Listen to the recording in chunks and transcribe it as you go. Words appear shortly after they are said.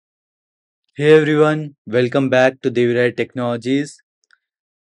Hey everyone, welcome back to Devirai Technologies.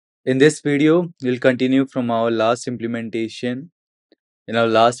 In this video, we'll continue from our last implementation. In our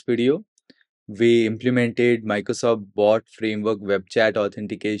last video, we implemented Microsoft Bot Framework Web Chat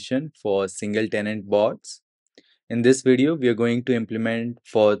Authentication for single tenant bots. In this video, we are going to implement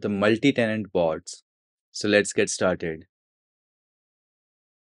for the multi-tenant bots. So let's get started.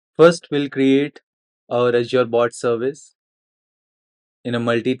 First, we'll create our Azure bot service in a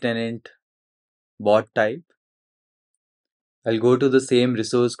multi-tenant bot type. I'll go to the same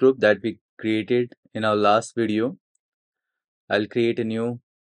resource group that we created in our last video. I'll create a new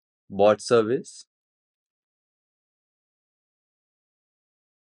bot service.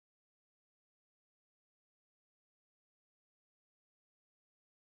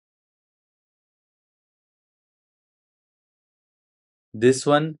 This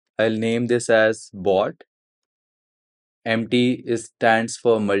one, I'll name this as bot. MT stands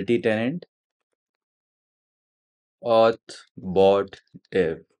for multi-tenant. Auth bot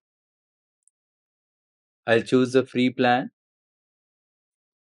dev. I'll choose the free plan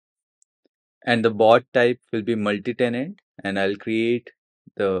and the bot type will be multi-tenant and I'll create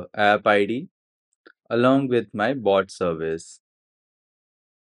the app ID along with my bot service.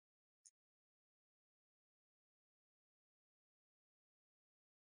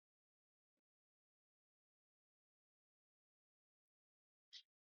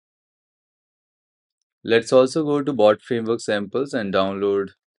 Let's also go to bot framework samples and download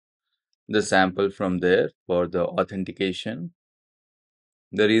the sample from there for the authentication.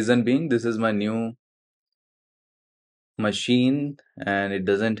 The reason being this is my new machine and it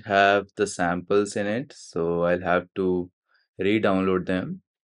doesn't have the samples in it, so I'll have to re-download them.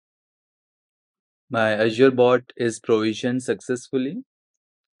 My Azure bot is provisioned successfully,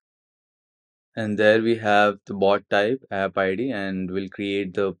 and there we have the bot type, app ID, and we'll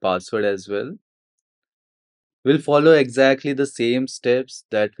create the password as well. We'll follow exactly the same steps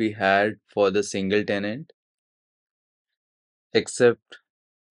that we had for the single tenant, except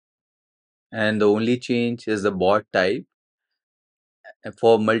and the only change is the bot type.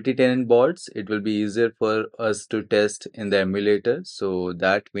 For multi-tenant bots, it will be easier for us to test in the emulator, so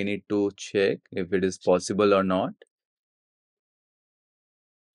that we need to check if it is possible or not.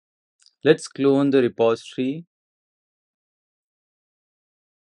 Let's clone the repository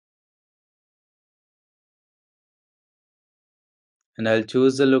and I'll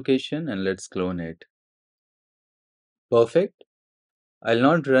choose the location and let's clone it. Perfect. I'll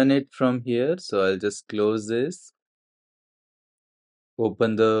not run it from here, so I'll just close this.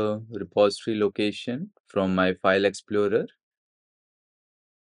 Open the repository location from my file explorer.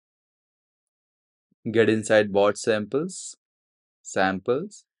 Get inside bot samples,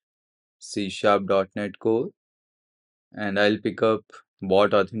 C#.NET Core, and I'll pick up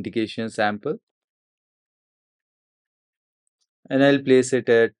bot authentication sample and I'll place it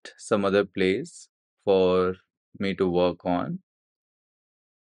at some other place for me to work on.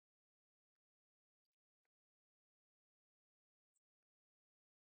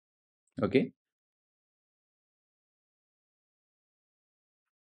 Okay,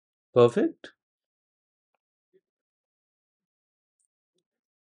 perfect.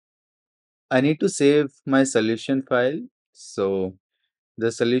 I need to save my solution file. So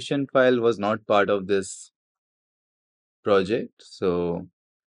the solution file was not part of this project. So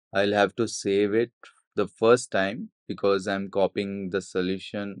I'll have to save it the first time because I'm copying the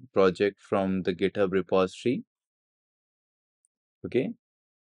solution project from the GitHub repository. Okay.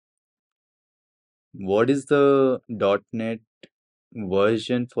 What is the .NET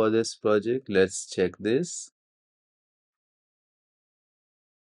version for this project? Let's check this.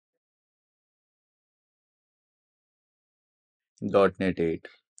 .NET 8.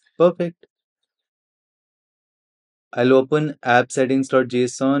 Perfect. I'll open app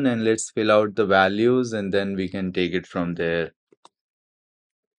settings.json and let's fill out the values and then we can take it from there.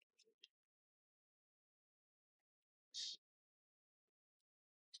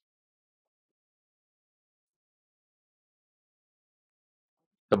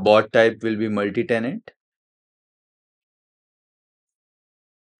 The bot type will be multi-tenant.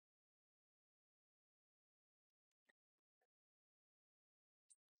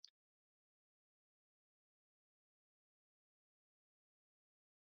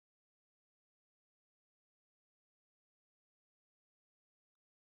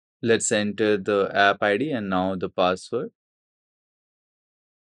 Let's enter the app ID and now the password.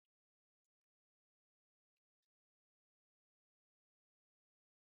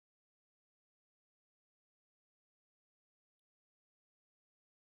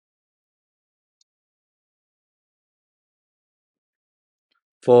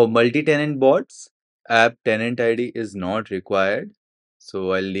 For multi-tenant bots, app tenant ID is not required.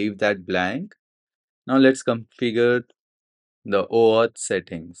 So I'll leave that blank. Now let's configure the OAuth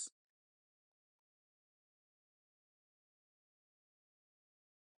settings.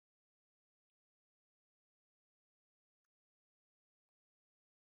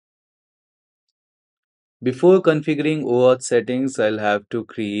 Before configuring OAuth settings, I'll have to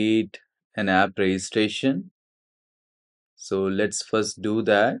create an app registration. So let's first do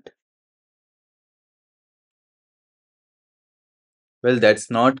that. Well,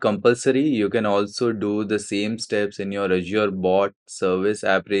 that's not compulsory. You can also do the same steps in your Azure bot service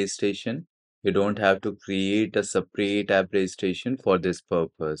app registration. You don't have to create a separate app registration for this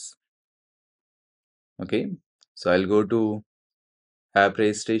purpose. Okay, so I'll go to app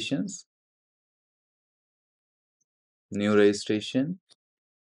registrations, new registration,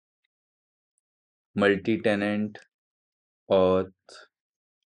 multi-tenant, auth,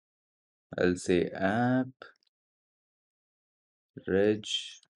 I'll say app, reg,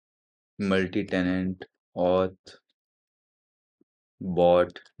 multi-tenant, auth,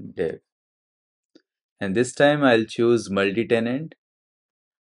 bot, dev. And this time I'll choose multi-tenant,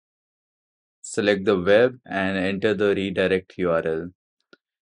 select the web and enter the redirect URL.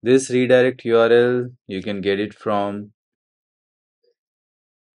 This redirect URL, you can get it from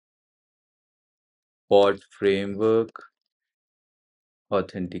bot framework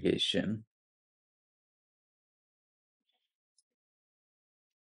authentication.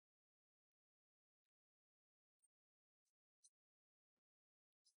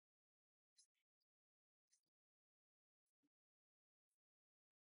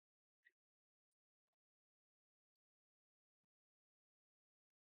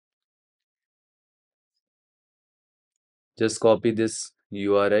 Just copy this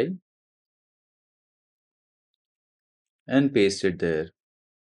URI and paste it there.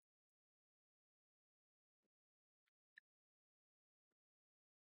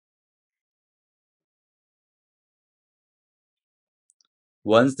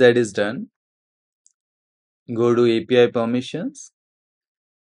 Once that is done, go to API permissions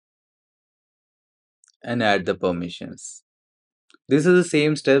and add the permissions. These are the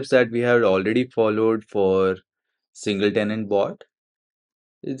same steps that we have already followed for single tenant bot.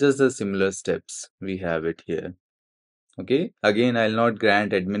 It's just the similar steps. We have it here. Okay. Again, I'll not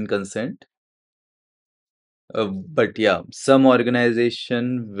grant admin consent. But yeah, some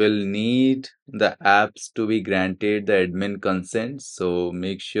organization will need the apps to be granted the admin consent. So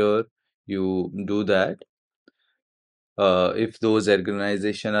make sure you do that. If those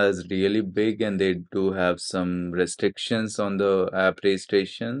organization are really big and they do have some restrictions on the app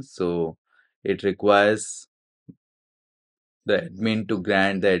registration, so it requires the admin to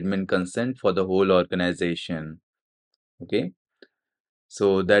grant the admin consent for the whole organization. Okay,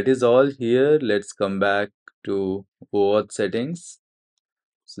 so that is all here. Let's come back to OAuth settings.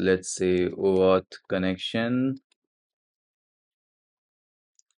 So let's say OAuth connection.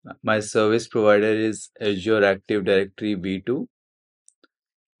 My service provider is Azure Active Directory v2.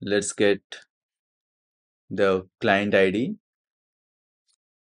 Let's get the client ID.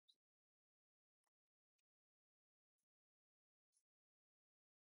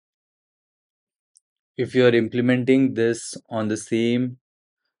 If you are implementing this on the same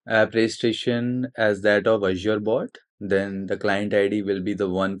app registration as that of Azure bot, then the client ID will be the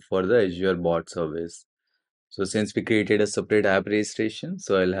one for the Azure bot service. So since we created a separate app registration,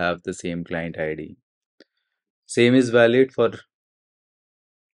 so I'll have the same client ID. Same is valid for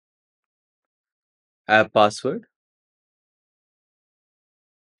app password.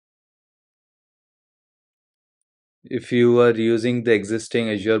 If you are using the existing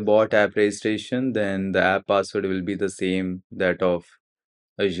Azure bot app registration, then the app password will be the same that of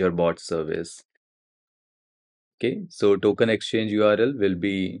Azure bot service. Okay, so token exchange URL will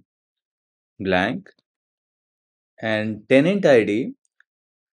be blank, and tenant ID,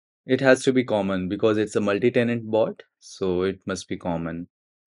 it has to be common because it's a multi-tenant bot, so it must be common.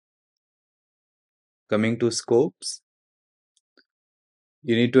 Coming to scopes,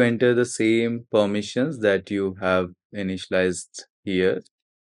 you need to enter the same permissions that you have initialized here.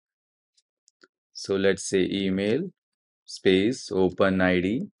 So let's say email space open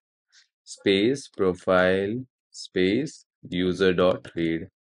ID space profile space user dot read.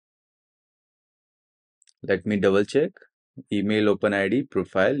 Let me double check. Email open ID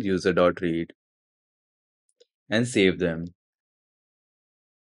profile user dot read and save them.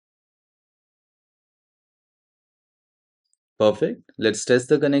 Perfect. Let's test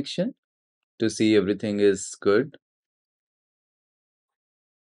the connection to see everything is good.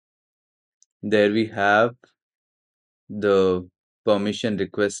 There we have the permission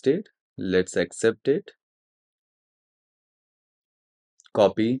requested. Let's accept it.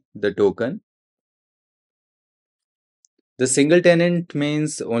 Copy the token. The single tenant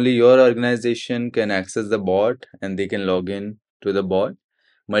means only your organization can access the bot and they can log in to the bot.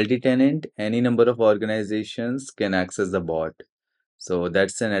 Multi-tenant, any number of organizations can access the bot. So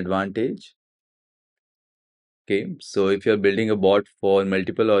that's an advantage. Okay, so if you're building a bot for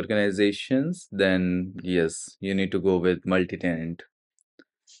multiple organizations, then yes, you need to go with multi-tenant.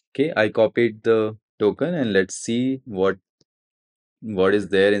 Okay, I copied the token and let's see what is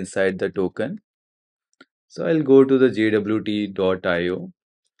there inside the token. So I'll go to the jwt.io.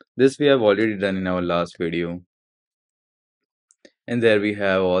 This we have already done in our last video. And there we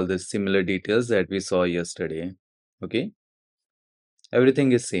have all the similar details that we saw yesterday. Okay,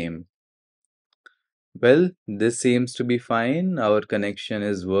 everything is same. Well, this seems to be fine. Our connection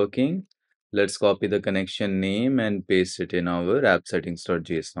is working. Let's copy the connection name and paste it in our app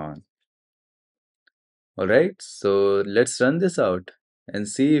settings.json. All right, so let's run this out and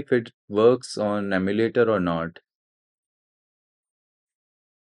see if it works on emulator or not.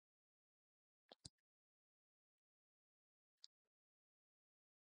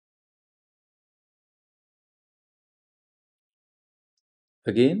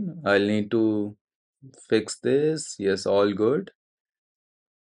 Again, I'll need to fix this. Yes, all good.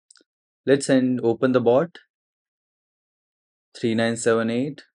 Let's open the bot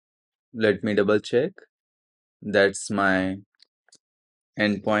 3978. Let me double check. That's my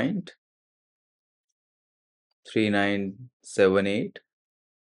endpoint 3978.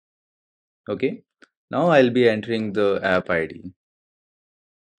 Okay, now I'll be entering the app ID.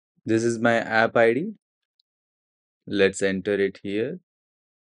 This is my app ID. Let's enter it here.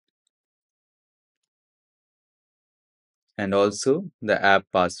 And also the app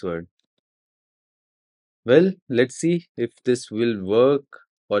password. Well, let's see if this will work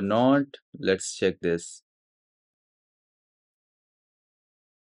or not. Let's check this.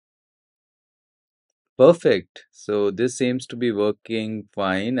 Perfect. So this seems to be working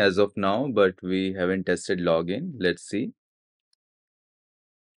fine as of now, but we haven't tested login. Let's see.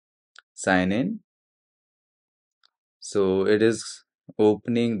 Sign in. So it is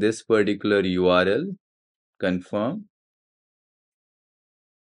opening this particular URL. Confirm.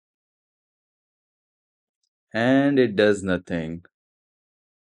 And it does nothing.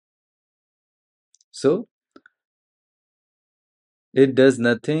 So it does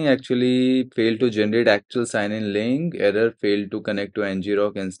nothing. Actually failed to generate actual sign-in link. Error, failed to connect to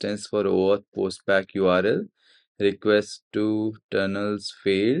ngrok instance for Auth postpack URL. Request to tunnels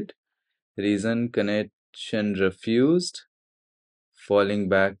failed. Reason, connection refused. Falling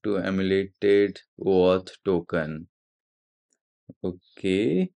back to emulated Auth token.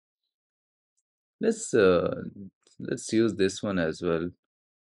 Okay. Let's use this one as well.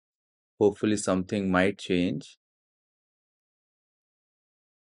 Hopefully something might change.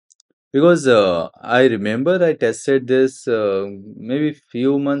 Because I remember I tested this maybe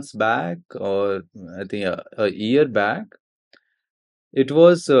few months back, or I think a year back. It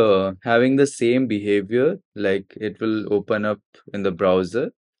was having the same behavior, like it will open up in the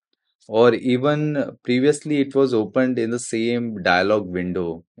browser, or even previously it was opened in the same dialog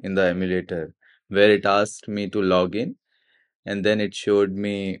window in the emulator where it asked me to log in, and then it showed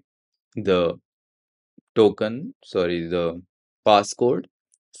me the the passcode,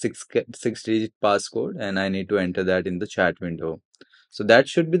 six digit passcode, and I need to enter that in the chat window. So that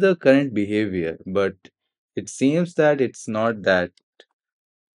should be the current behavior, but it seems that it's not that.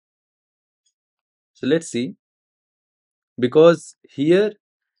 So let's see, because here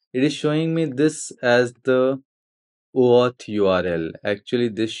it is showing me this as the OAuth URL. Actually,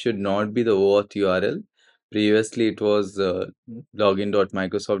 this should not be the OAuth URL. Previously, it was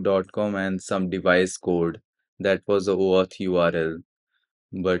login.microsoft.com and some device code. That was the OAuth URL.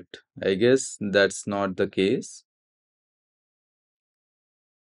 But I guess that's not the case.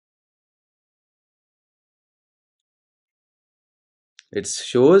 It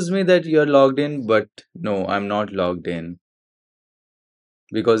shows me that you're logged in, but no, I'm not logged in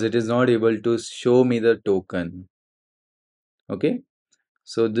because it is not able to show me the token. Okay,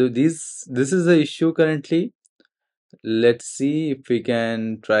 so this is the issue currently. Let's see if we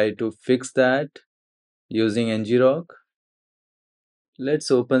can try to fix that using ngrok. Let's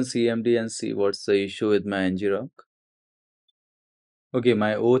open CMD and see what's the issue with my ngrok. Okay,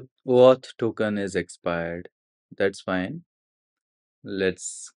 my OAuth token is expired. That's fine.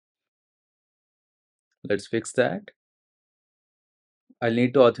 Let's fix that. I'll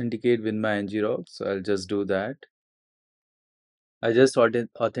need to authenticate with my ngrok, so I'll just do that. I just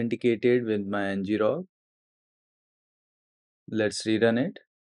authenticated with my ngrok. Let's rerun it.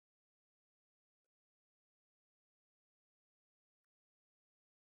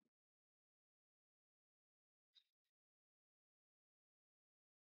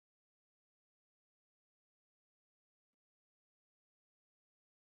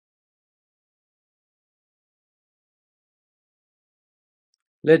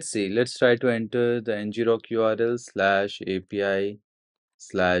 Let's see. Let's try to enter the ngrok URL slash API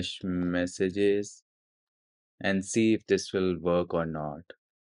slash messages and see if this will work or not.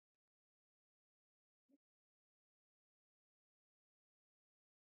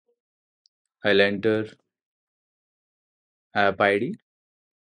 I'll enter app ID.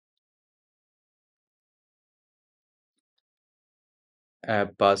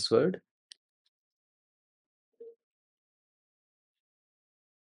 App password.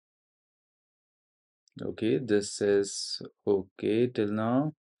 Okay, this is okay till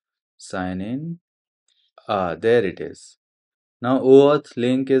now. Sign in. Ah, there it is. Now OAuth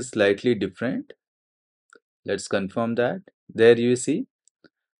link is slightly different. Let's confirm that. There you see,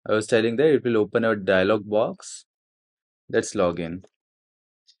 I was telling that it will open a dialog box. Let's log in.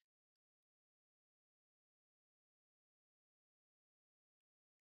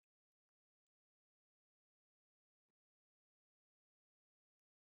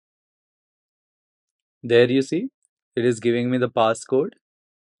 There you see, it is giving me the passcode.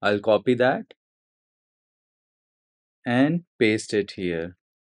 I'll copy that and paste it here.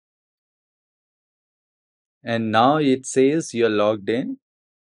 And now it says you're logged in.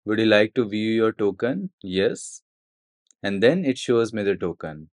 Would you like to view your token? Yes. And then it shows me the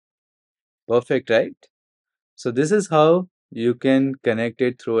token. Perfect, right? So this is how you can connect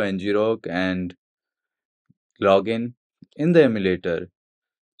it through ngrok and log in the emulator.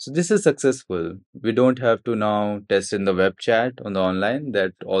 So this is successful. We don't have to now test in the web chat on the online.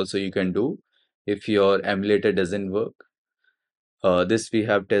 That also you can do if your emulator doesn't work. This we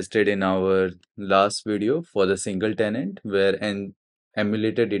have tested in our last video for the single tenant where an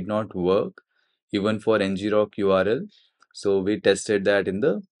emulator did not work even for ngrok URL. So we tested that in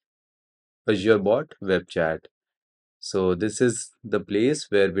the Azure bot web chat. So this is the place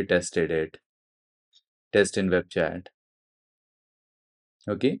where we tested it. Test in web chat.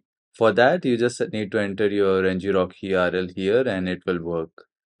 Okay. For that, you just need to enter your ngrok URL here and it will work.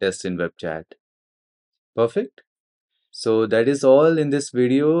 Test in web chat. Perfect. So that is all in this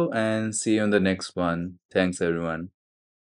video and see you on the next one. Thanks everyone.